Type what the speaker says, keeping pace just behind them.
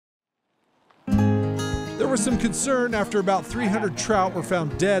There was some concern after about 300 trout were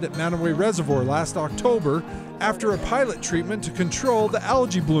found dead at Mantua Reservoir last October after a pilot treatment to control the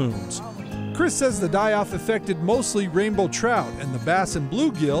algae blooms. Chris says the die-off affected mostly rainbow trout, and the bass and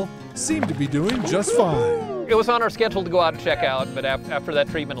bluegill seem to be doing just fine. It was on our schedule to go out and check out, but after that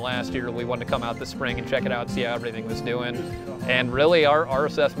treatment last year, we wanted to come out this spring and check it out and see how everything was doing. And really, our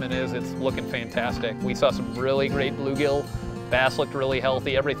assessment is it's looking fantastic. We saw some really great bluegill. Bass looked really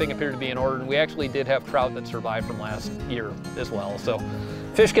healthy. Everything appeared to be in order. And we actually did have trout that survived from last year as well. So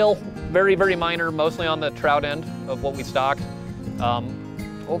fish kill, very, very minor, mostly on the trout end of what we stocked.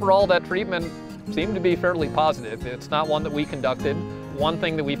 Overall, that treatment seemed to be fairly positive. It's not one that we conducted. One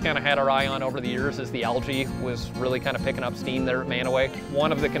thing that we've kind of had our eye on over the years is the algae was really kind of picking up steam there at Mantua.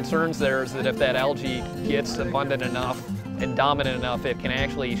 One of the concerns there is that if that algae gets abundant enough and dominant enough, it can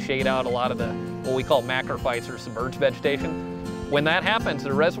actually shade out a lot of the what we call macrophytes or submerged vegetation. When that happens,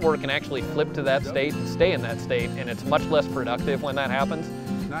 the reservoir can actually flip to that state and stay in that state, and it's much less productive when that happens.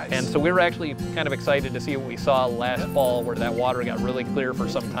 Nice. And so we were actually kind of excited to see what we saw last fall, where that water got really clear for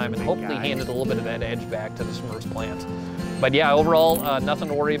some time and hopefully handed a little bit of that edge back to the submerged plants. But yeah, overall, nothing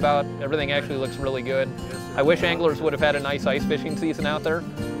to worry about. Everything actually looks really good. I wish anglers would have had a nice ice fishing season out there,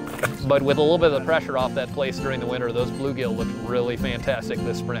 but with a little bit of the pressure off that place during the winter, those bluegill looked really fantastic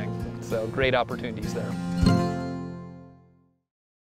this spring. So great opportunities there.